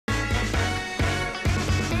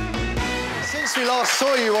we last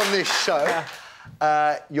saw you on this show,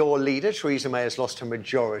 your leader, Theresa May, has lost her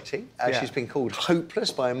majority. She's been called hopeless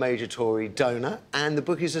by a major Tory donor, and the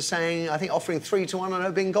bookies are saying, I think, offering 3 to 1 on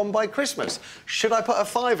her being gone by Christmas. Should I put a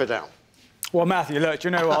fiver down? Well, Matthew, look, you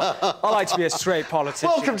know what? I like to be a straight politician.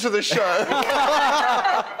 Welcome to the show.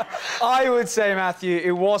 I would say, Matthew, it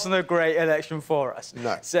wasn't a great election for us.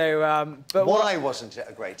 No. So, but why wasn't it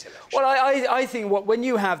a great election? Well, I think when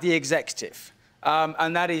you have the executive,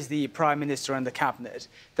 and that is the Prime Minister and the Cabinet,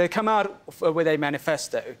 they come out with a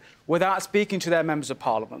manifesto without speaking to their members of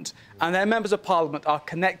Parliament, and their members of Parliament are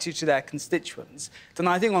connected to their constituents, then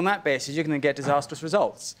I think on that basis you're going to get disastrous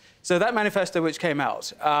results. So that manifesto which came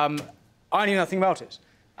out, I knew nothing about it.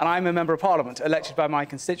 And I'm a member of Parliament elected by my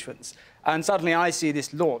constituents. And suddenly I see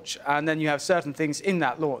this launch, and then you have certain things in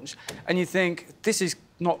that launch, and you think, this is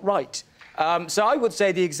not right. So I would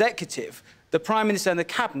say the executive, the Prime Minister and the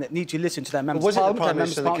Cabinet need to listen to their members of Parliament. Was it the Prime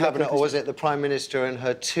Minister and the Cabinet, or was it the Prime Minister and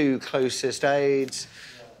her 2 closest aides?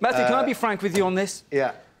 Matthew, can I be frank with you on this?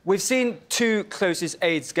 Yeah. We've seen 2 closest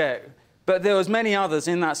aides go, but there was many others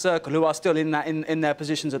in that circle who are still in their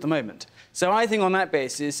positions at the moment. So I think on that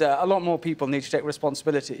basis, a lot more people need to take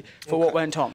responsibility for what went on.